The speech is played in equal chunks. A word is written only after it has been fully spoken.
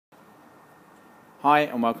Hi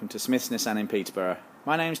and welcome to Smith's Nissan in Peterborough.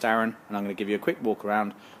 My name's Darren and I'm going to give you a quick walk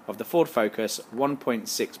around of the Ford Focus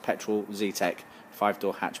 1.6 petrol Zetec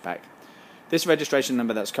 5-door hatchback. This registration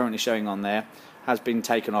number that's currently showing on there has been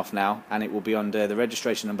taken off now, and it will be under the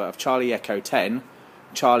registration number of Charlie Echo 10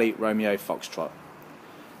 Charlie Romeo Foxtrot.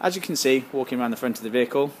 As you can see, walking around the front of the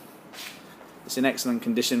vehicle, it's in excellent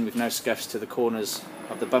condition with no scuffs to the corners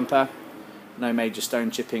of the bumper, no major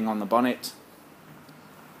stone chipping on the bonnet.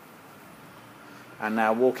 And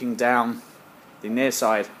now walking down the near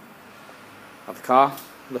side of the car,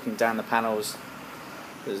 looking down the panels,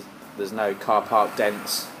 there's no car park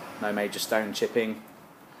dents, no major stone chipping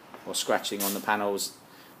or scratching on the panels.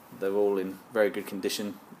 They're all in very good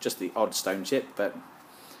condition, just the odd stone chip, but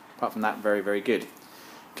apart from that, very, very good.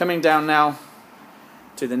 Coming down now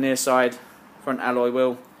to the near side, front alloy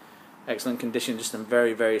wheel, excellent condition, just some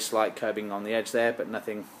very, very slight curbing on the edge there, but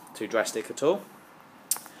nothing too drastic at all.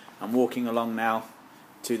 I'm walking along now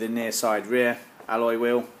to the near side rear alloy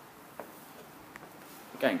wheel.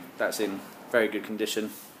 Again, that's in very good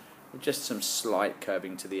condition, with just some slight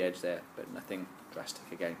curbing to the edge there, but nothing drastic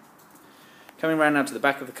again. Coming around now to the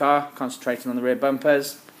back of the car, concentrating on the rear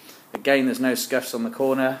bumpers. Again, there's no scuffs on the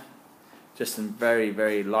corner, just some very,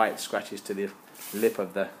 very light scratches to the lip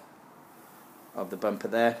of the bumper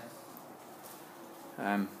there.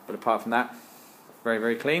 But apart from that, very,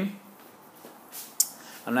 very clean.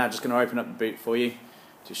 I'm now just going to open up the boot for you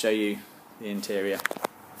to show you the interior.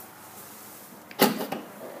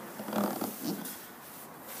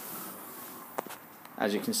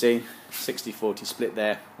 As you can see, 60-40 split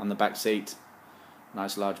there on the back seat,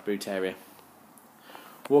 nice large boot area.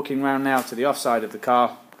 Walking round now to the off side of the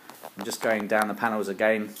car, I'm just going down the panels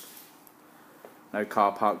again. No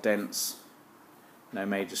car park dents, no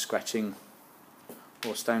major scratching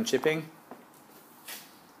or stone chipping.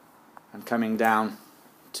 And coming down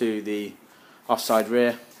to the offside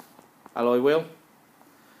rear alloy wheel,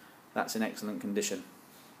 that's in excellent condition.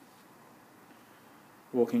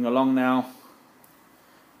 Walking along now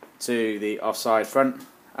to the offside front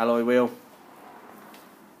alloy wheel,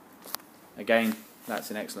 again that's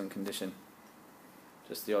in excellent condition,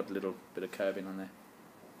 just the odd little bit of curbing on there.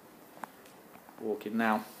 Walking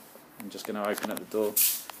now, I'm just going to open up the door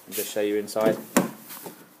and just show you inside.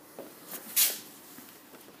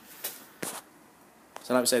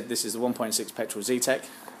 So like I said, this is the 1.6 petrol Zetec.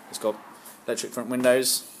 It's got electric front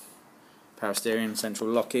windows, power steering, central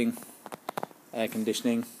locking, air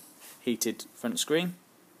conditioning, heated front screen.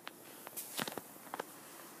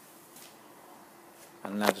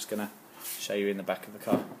 I'm now just going to show you in the back of the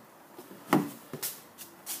car. And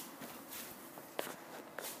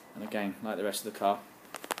again, like the rest of the car,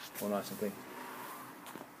 all nice and clean.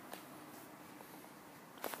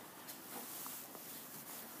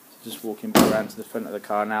 Just walking back around to the front of the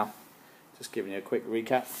car now, just giving you a quick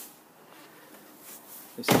recap.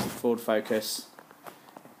 This is the Ford Focus.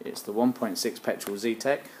 It's the 1.6 petrol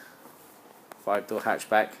Zetec 5-door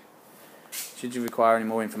hatchback. Should you require any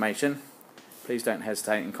more information, please don't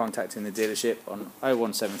hesitate in contacting the dealership on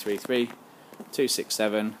 01733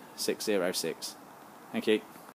 267 606. Thank you.